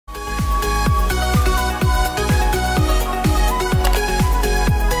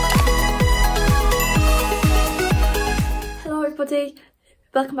everybody,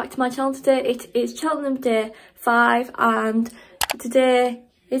 welcome back to my channel. Today it is Cheltenham Day 5 and today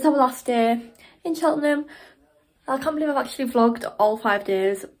is our last day in Cheltenham. I can't believe I've actually vlogged all 5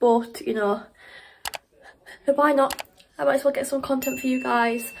 days, but you know, why not? I might as well get some content for you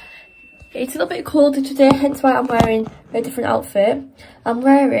guys. It's a little bit colder today, hence why I'm wearing a different outfit. I'm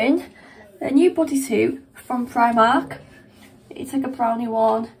wearing a new bodysuit from Primark. It's like a brownie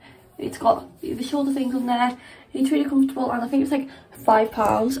one. It's got the shoulder things on there. It's really comfortable and I think it's like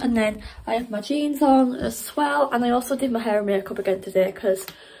 £5. And then I have my jeans on as well, and I also did my hair and makeup again today because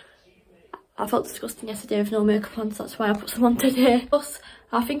I felt disgusting yesterday with no makeup on, so that's why I put some on today. Plus,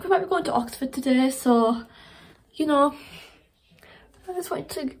 I think we might be going to Oxford today, so you know, I just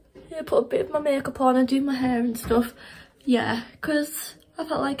wanted to put a bit of my makeup on and do my hair and stuff. Yeah, because I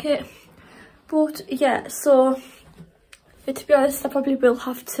felt like it. But yeah, so to be honest, I probably will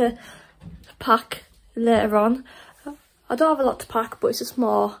have to pack later on. I don't have a lot to pack, but it's just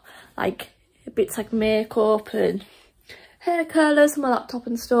more like bits like makeup and hair curlers and my laptop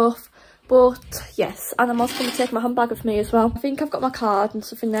and stuff. But yes, and I'm also going to take my handbag with me as well. I think I've got my card and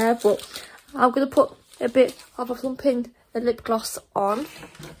stuff in there, but I'm going to put a bit of a plumping lip gloss on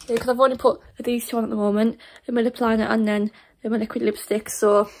because I've only put these two on at the moment, in my lip liner and then in my liquid lipstick.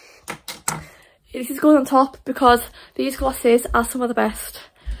 So this is going on top because these glosses are some of the best.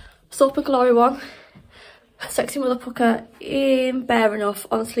 Soap and Glory one, Sexy Mother Pucker in Bare Enough.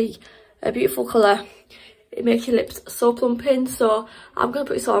 Honestly, a beautiful colour. It makes your lips so plumping. So I'm going to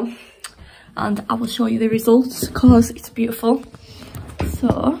put this on and I will show you the results because it's beautiful.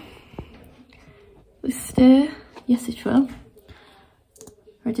 So let's stay. Yes, it will.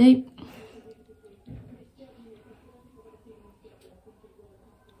 Ready?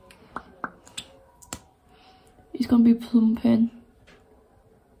 It's going to be plumping.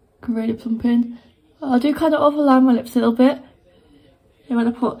 Really plumping. I do kind of overline my lips a little bit when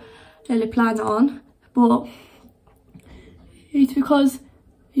I put a lip liner on, but it's because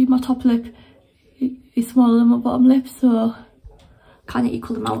my top lip is smaller than my bottom lip, so kind of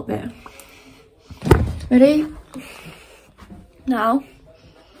equal them out a bit. Ready? Now,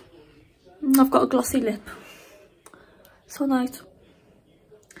 I've got a glossy lip. So nice.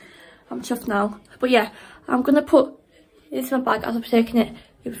 I'm chuffed now. But yeah, I'm going to put this in my bag as I'm taking it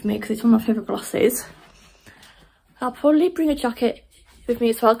with me because it's one of my favourite glosses. I'll probably bring a jacket with me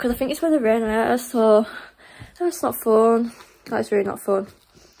as well because I think it's where the rain is, so that's not fun. That's really not fun.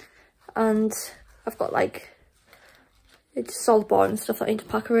 And I've got like it's solid board and stuff that I need to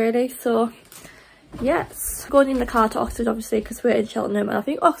pack already, so yes. Going in the car to Oxford obviously because we're in Cheltenham, and I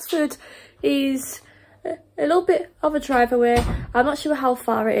think Oxford is a little bit of a drive away. I'm not sure how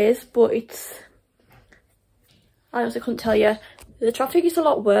far it is, but it's, I honestly couldn't tell you. The traffic is a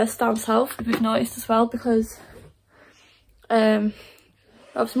lot worse down south, we've noticed as well, because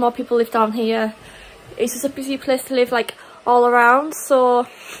obviously more people live down here. It's just a busy place to live like all around, so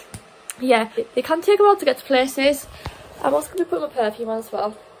yeah, it can take a while to get to places. I'm also going to be putting my perfume on as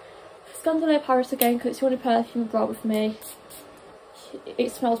well. Scandinavia Paris again because it's the only perfume I brought with me.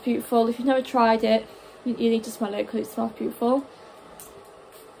 It smells beautiful. If you've never tried it, you need to smell it because it smells beautiful.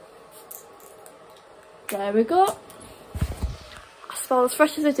 There we go. I smell as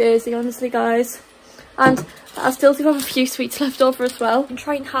fresh as a daisy, honestly guys. And I still do have a few sweets left over as well. I'm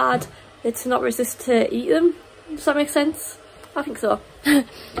trying hard to not resist to eat them. Does that make sense? I think so.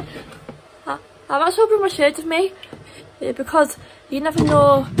 I might as well bring my shades with me because you never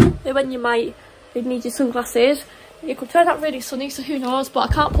know when you might need your sunglasses. It could turn out really sunny, so who knows, but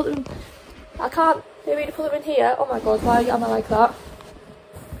I can't put them, I can't really put them in here. Oh my god, why am I like that?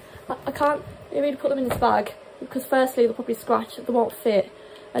 I can't really put them in this bag because firstly they'll probably scratch, they won't fit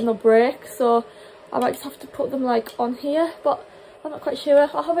and they'll break, so I might just have to put them like on here, but I'm not quite sure.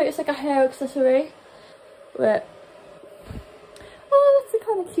 I'll have it as like a hair accessory. Wait. Oh, that's a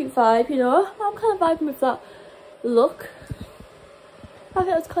kind of cute vibe, you know. I'm kind of vibing with that look. I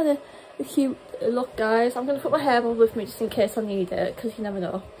think that's kind of a cute look, guys. I'm going to put my hair on with me just in case I need it, because you never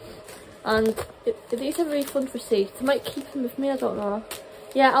know. And these are refund receipts. I might keep them with me, I don't know.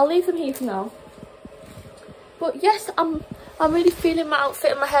 Yeah, I'll leave them here for now. But yes, I'm really feeling my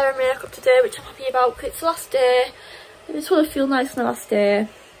outfit and my hair and makeup today, which I'm happy about because it's the last day. I just want to feel nice on the last day.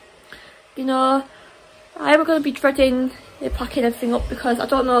 You know, I am going to be dreading packing everything up because I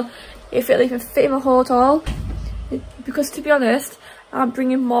don't know if it'll even fit in my haul at all. Because to be honest, I'm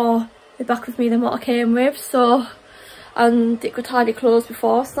bringing more back with me than what I came with, so, and it could hardly close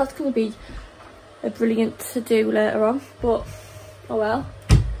before, so that's going to be brilliant to do later on, but oh well.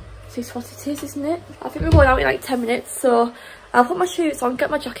 It's what it is, isn't it? I think we're going out in like 10 minutes, so I'll put my shoes on, get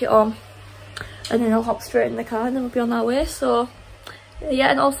my jacket on, and then I'll hop straight in the car and then we'll be on our way. So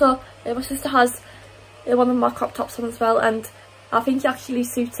yeah, and also my sister has one of my crop tops on as well, and I think you actually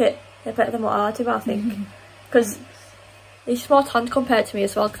suit it better than what I do, I think, because it's more tan compared to me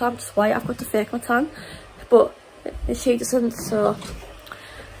as well, because I'm just white. I've got to fake my tan, but she doesn't, so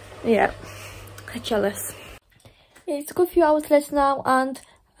yeah, I'm jealous. It's a good few hours later now, and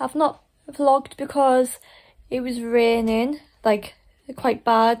I've not vlogged because it was raining, like quite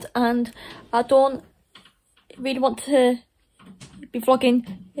bad, and I don't really want to be vlogging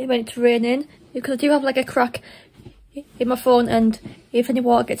when it's raining, because I do have like a crack in my phone, and if any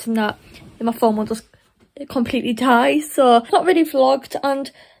water gets in that, my phone will just completely die. So I've not really vlogged, and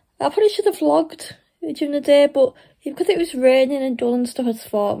I probably should have vlogged during the day, but because it was raining and dull and stuff, I just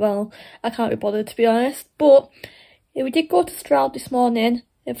thought, well, I can't be bothered, to be honest. But we did go to Stroud this morning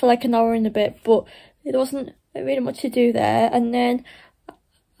for like an hour and a bit, but there wasn't really much to do there. And then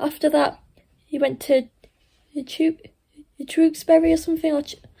after that, we went to Tewkesbury or something,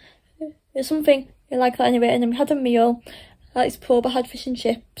 or something like that anyway. And then we had a meal at this pub. I had fish and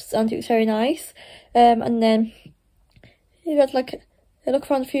chips, and it was very nice. And then we had like a look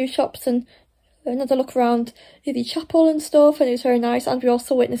around a few shops and another look around the chapel and stuff, and it was very nice. And we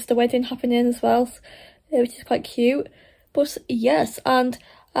also witnessed the wedding happening as well, which is quite cute. But yes, and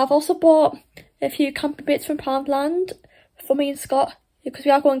I've also bought a few camping bits from Poundland for me and Scott, because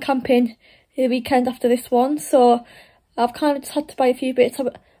we are going camping the weekend after this one. So I've kind of just had to buy a few bits.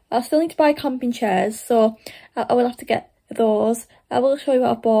 I still need to buy camping chairs, so I will have to get those. I will show you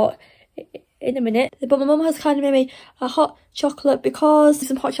what I've bought in a minute. But my mum has kind of made me a hot chocolate, because there's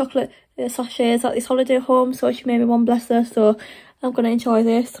some hot chocolate sachets at this holiday home, so she made me one, bless her, so I'm going to enjoy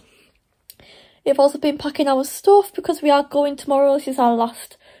this. We've also been packing our stuff because we are going tomorrow. This is our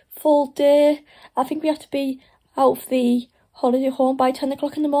last full day. I think we have to be out of the holiday home by 10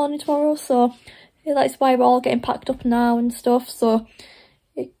 o'clock in the morning tomorrow, so that's why we're all getting packed up now and stuff. So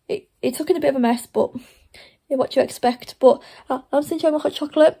it's looking a bit of a mess, but what you expect. But I'm just enjoying my hot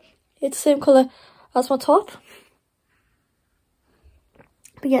chocolate. It's the same colour as my top,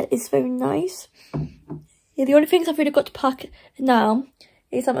 but yeah, it's very nice. Yeah, the only things I've really got to pack now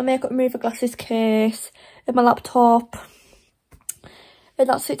is like my makeup remover glasses case and my laptop, and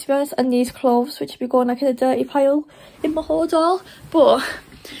that's it, to be honest. And these clothes, which will be going like in a dirty pile in my hold all. But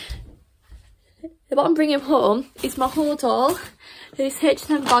what I'm bringing home is my hold all, this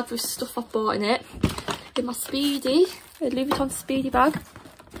H&M bag with stuff I've bought in it, in my Speedy, a Louis Vuitton Speedy bag,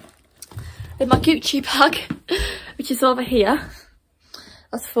 in my Gucci bag, which is over here,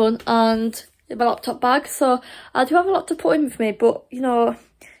 that's fun, and in my laptop bag. So I do have a lot to put in with me, but you know,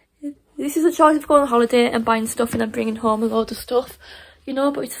 this is a choice of going on holiday and buying stuff and then bringing home a load of stuff, you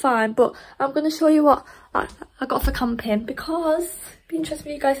know, but it's fine. But I'm going to show you what I got for camping, because it'd be interesting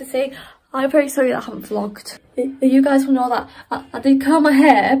for you guys to see. I'm very sorry that I haven't vlogged. You guys will know that I did curl my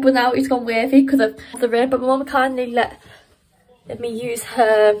hair, but now it's gone wavy because of the rain. But my mum kindly let me use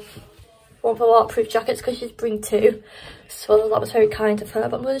her one of the waterproof jackets because she's bring two. So that was very kind of her.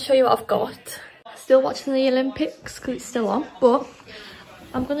 But I'm going to show you what I've got. Still watching the Olympics because it's still on. But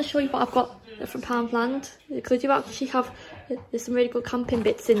I'm going to show you what I've got from Poundland, because I do actually have, there's some really good camping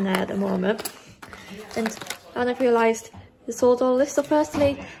bits in there at the moment. And I've realised they sold all this. So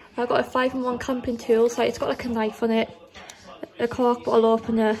firstly, I got a 5-in-1 camping tool, so it's got like a knife on it, a cork bottle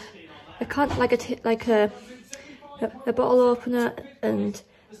opener, a bottle opener, and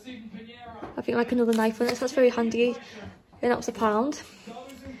I think like another knife on it. So that's very handy, and that was £1.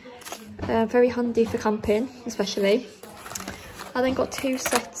 Very handy for camping, especially. I then got 2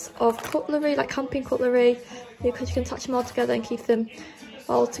 sets of cutlery, like camping cutlery, because you can attach them all together and keep them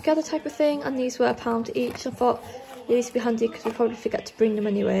all together type of thing. And these were £1 each. I thought these would be handy because we probably forget to bring them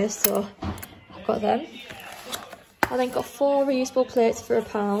anyway, so I've got them. I then got 4 reusable plates for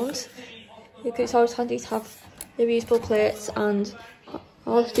 £1, because it's always handy to have the reusable plates, and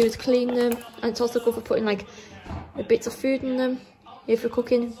all I have to do is clean them, and it's also good for putting like bits of food in them. If we're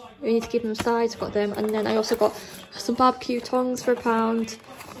cooking, we need to keep them aside, so I've got them. And then I also got some barbecue tongs for £1.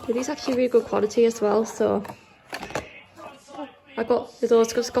 These are actually really good quality as well, so I got those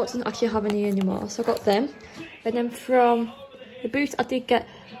because Scott doesn't actually have any anymore, so I got them. And then from the Boots, I did get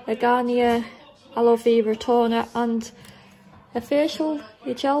a Garnier aloe vera toner and a facial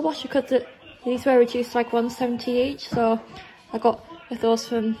gel wash, because these were reduced to like £1.70 each, so I got those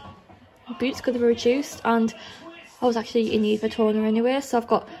from Boots because they were reduced, and I was actually in need of a toner anyway, so I've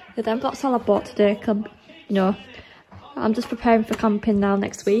got them. That's all I bought today. You know, I'm just preparing for camping now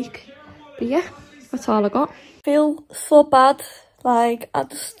next week. But yeah, that's all I got. I feel so bad, like I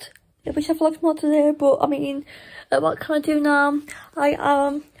wish I vlogged more today, but I mean, what can I do now? I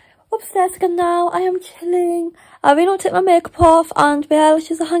am upstairs again now. I am chilling. I really don't take my makeup off and my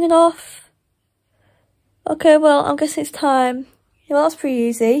eyelashes are hanging off. Okay, well, I'm guessing it's time. Well, that's pretty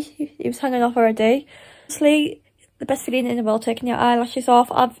easy. It was hanging off already. Honestly, the best feeling in the world, taking your eyelashes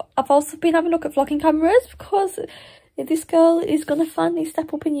off. I've also been having a look at vlogging cameras because this girl is gonna finally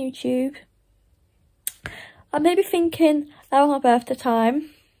step up in YouTube. I may be thinking around my birthday time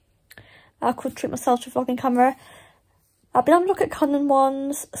I could treat myself to a vlogging camera. I've been having a look at Canon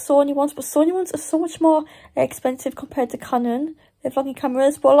ones, Sony ones, but Sony ones are so much more expensive compared to Canon vlogging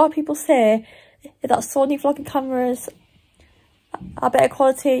cameras. But a lot of people say that Sony vlogging cameras are better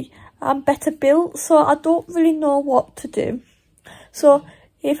quality and better built, so I don't really know what to do. So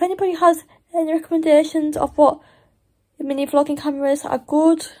if anybody has any recommendations of what mini vlogging cameras are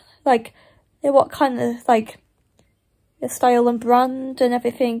good, like what kind of like style and brand and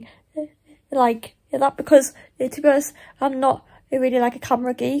everything like that, because to be honest, I'm not really like a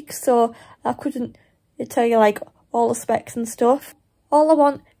camera geek, so I couldn't tell you like all the specs and stuff. All I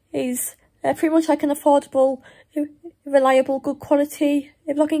want is pretty much like an affordable, reliable, good quality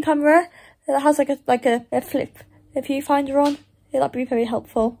vlogging camera that has like a flip viewfinder on. Yeah, that'd be very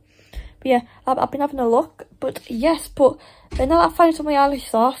helpful. But yeah, I've been having a look. But yes, but now that I've finally took my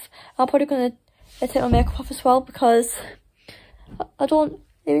eyelashes off, I'm probably gonna take my makeup off as well, because I don't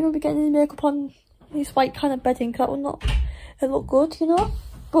even be getting any makeup on this white kind of bedding. That would not look good, you know.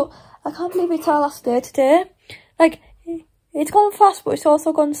 But I can't believe it's our last day today. Like, it's gone fast, but it's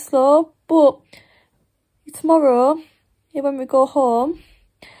also gone slow. But tomorrow, when we go home,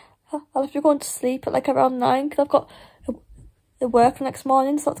 I'll be going to sleep at like around 9, because I've got the work the next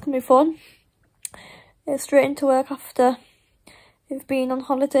morning, so that's gonna be fun. Straight into work after we've been on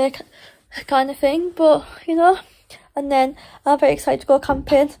holiday kind of thing, but you know. And then I'm very excited to go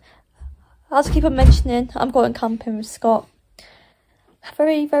camping. As I keep on mentioning, I'm going camping with Scott.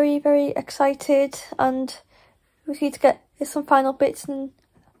 Very, very, very excited, and we need to get some final bits, and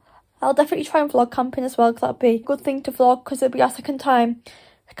I'll definitely try and vlog camping as well, because that'd be a good thing to vlog, because it'll be our second time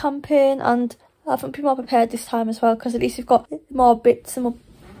camping, and I think be more prepared this time as well, because at least we've got more bits and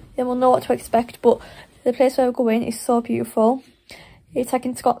we'll know what to expect. But the place where we're going is so beautiful. It's like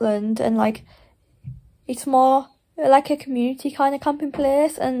in Scotland, and like it's more like a community kind of camping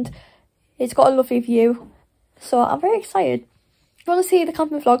place, and it's got a lovely view, so I'm very excited. If you want to see the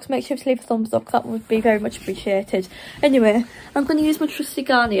camping vlogs, make sure to leave a thumbs up, that would be very much appreciated. Anyway, I'm going to use my trusty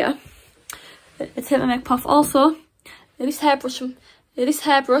Garnier to take my makeup off. Also, this hairbrush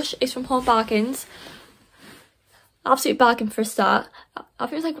is from Home Bargains. Absolute bargain for a start. I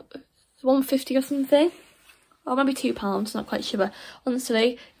think it's like £1.50 or something, or maybe £2, not quite sure. But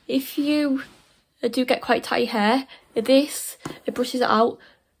honestly, if you do get quite tight hair, it brushes it out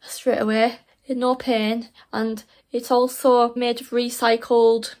straight away, no pain, and it's also made of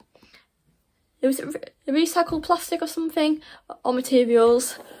recycled plastic or something, or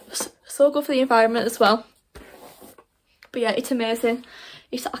materials, so good for the environment as well. But yeah, it's amazing.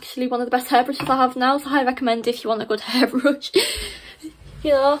 It's actually one of the best hairbrushes I have now, so I recommend if you want a good hairbrush.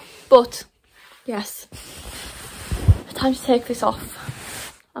 You know, but yes, time to take this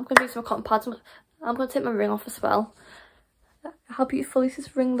off. I'm going to use my cotton pads. I'm going to take my ring off as well. How beautiful is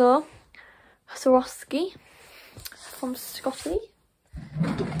this ring though? Swarovski from Scotty.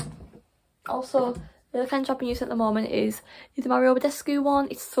 Also, the kind of job I'm using at the moment is the Mario Badescu one.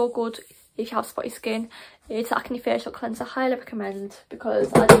 It's so good if you have spotty skin. It's acne facial cleanser, highly recommend,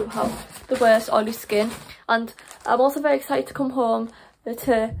 because I do have the worst oily skin. And I'm also very excited to come home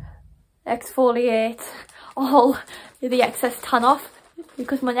to exfoliate all the excess tan off,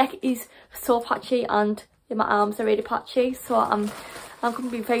 because my neck is so patchy and my arms are really patchy, so I'm going to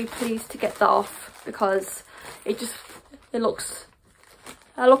be very pleased to get that off, because I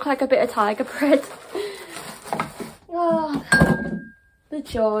look like a bit of tiger bread. Oh, the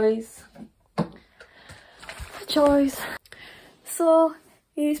joys. So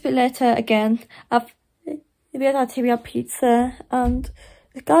it's a bit later again. We had teriyaki pizza and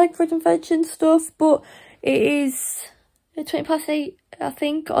garlic bread and veg and stuff, but it is 8:20, I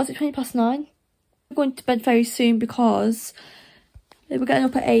think, or is it 9:20? We're going to bed very soon because we're getting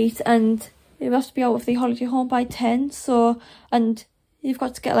up at 8 and we have to be out of the holiday home by 10. So, and you've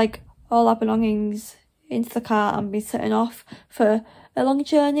got to get like all our belongings into the car and be setting off for a long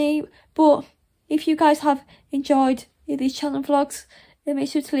journey. But if you guys have enjoyed these Cheltenham vlogs, make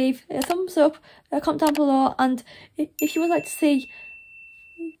sure to leave a thumbs up, a comment down below, and if you would like to see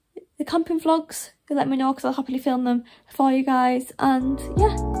the camping vlogs, let me know, because I'll happily film them for you guys. And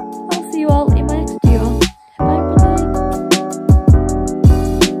yeah, I'll see you all